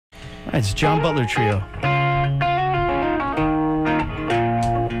It's John Butler Trio.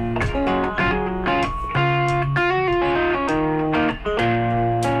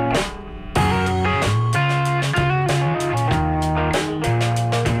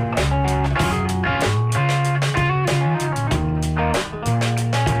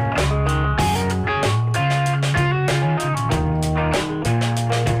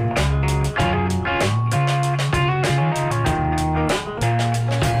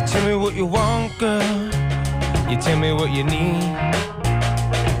 Tell me what you want, girl. You tell me what you need.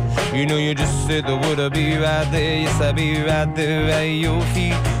 You know you just said the word, I'll be right there. Yes, I'll be right there at your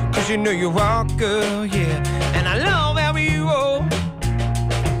feet. Cause you know you want, girl, yeah. And I love how we roll.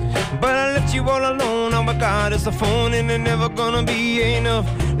 But I left you all alone. Oh my God, it's a phone and it's never gonna be enough.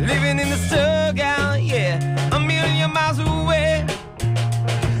 Living in the dugout, yeah, a million miles away.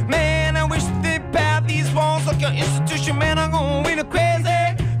 Man, I wish they'd pass these walls like your institution. Man, I'm gonna win a crazy.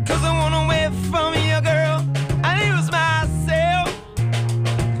 Cause I wanna wait from you, girl. I lose myself.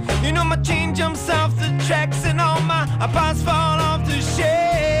 You know my chain jumps off the tracks and all my parts fall off the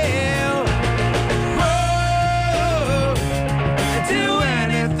shelf. Whoa, I'd do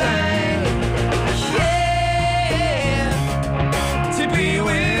anything, yeah, to be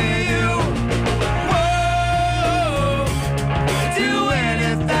with you. Whoa, I'd do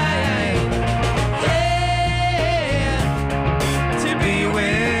anything, yeah, to be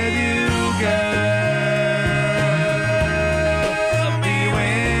with you, girl, be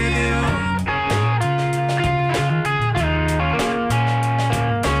with you.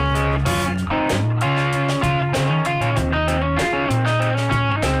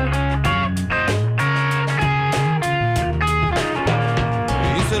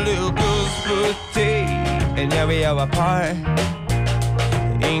 It's a little girl's birthday, and now we are apart.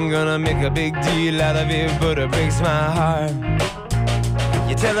 Ain't gonna make a big deal out of it, but it breaks my heart.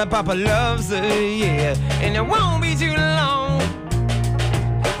 You tell her Papa loves her, yeah, and it won't be too long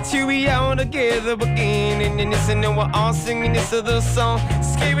till we all together again. And then listen, and we're all singing this other song,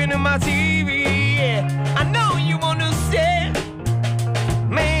 screaming in my TV, yeah. I know you understand,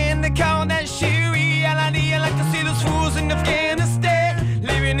 man. They call that shit reality. I like to see those fools in Afghanistan,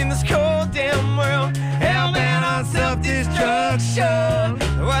 living in this cold damn world, hell-bent on self-destruction.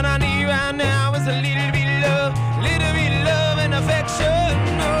 What I need right now is a little bit of love, little bit of love and affection.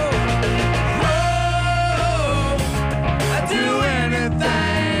 Oh. Whoa, I'd do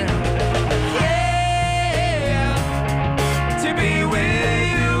anything, yeah, to be with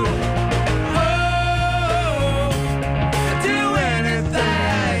you. Oh, I'd do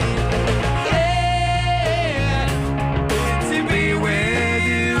anything, yeah, to be with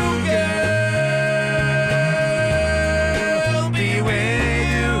you, girl, be with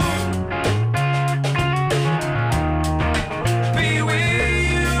you, be with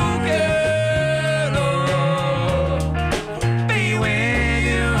you, girl, oh, be with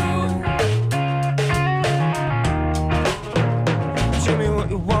you. Tell me what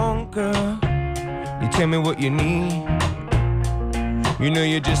you want, girl. You tell me what you need. You know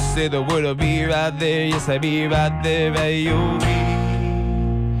you just say the word, I'll be right there. Yes, I'll be right there at your feet.